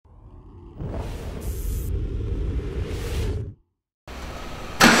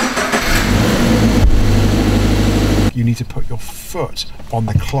need to put your foot on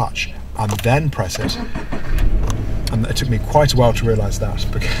the clutch and then press it. And it took me quite a while to realise that,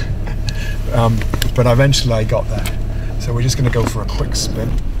 but eventually I got there. So we're just going to go for a quick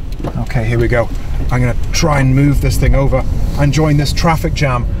spin. Okay, here we go. I'm going to try and move this thing over and join this traffic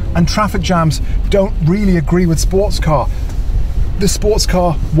jam. And traffic jams don't really agree with sports car. The sports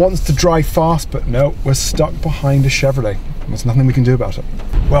car wants to drive fast, but no, we're stuck behind a Chevrolet. There's nothing we can do about it.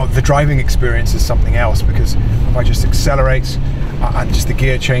 Well, the driving experience is something else, because if I just accelerate and just the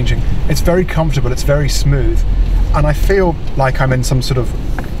gear changing, it's very comfortable, it's very smooth. And I feel like I'm in some sort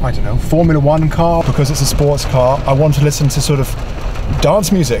of, I don't know, Formula One car. Because it's a sports car, I want to listen to sort of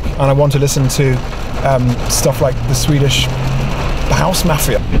dance music, and I want to listen to stuff like the Swedish House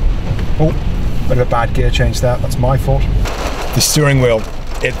Mafia. Oh, bit of a bad gear change there, that's my fault. The steering wheel,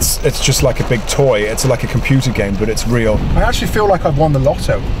 it's just like a big toy. It's like a computer game, but it's real. I actually feel like I've won the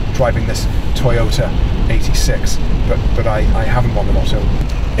lotto driving this Toyota 86, but I haven't won the lotto.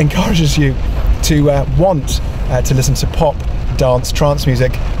 Encourages you to want to listen to pop, dance, trance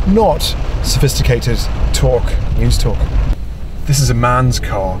music, not sophisticated talk, news talk. This is a man's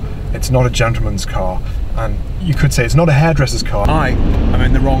car, it's not a gentleman's car, and you could say it's not a hairdresser's car. I am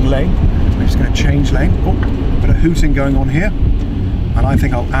in the wrong lane. I'm just going to change lane. Oh, a bit of hooting going on here, and I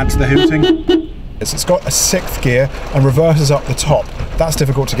think I'll add to the hooting. It's got a 6th gear and reverses up the top. That's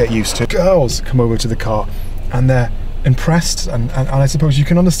difficult to get used to. Girls come over to the car and they're impressed, and I suppose you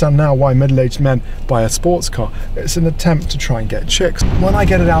can understand now why middle-aged men buy a sports car. It's an attempt to try and get chicks. When I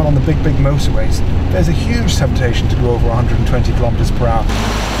get it out on the big motorways, there's a huge temptation to go over 120 kilometers per hour.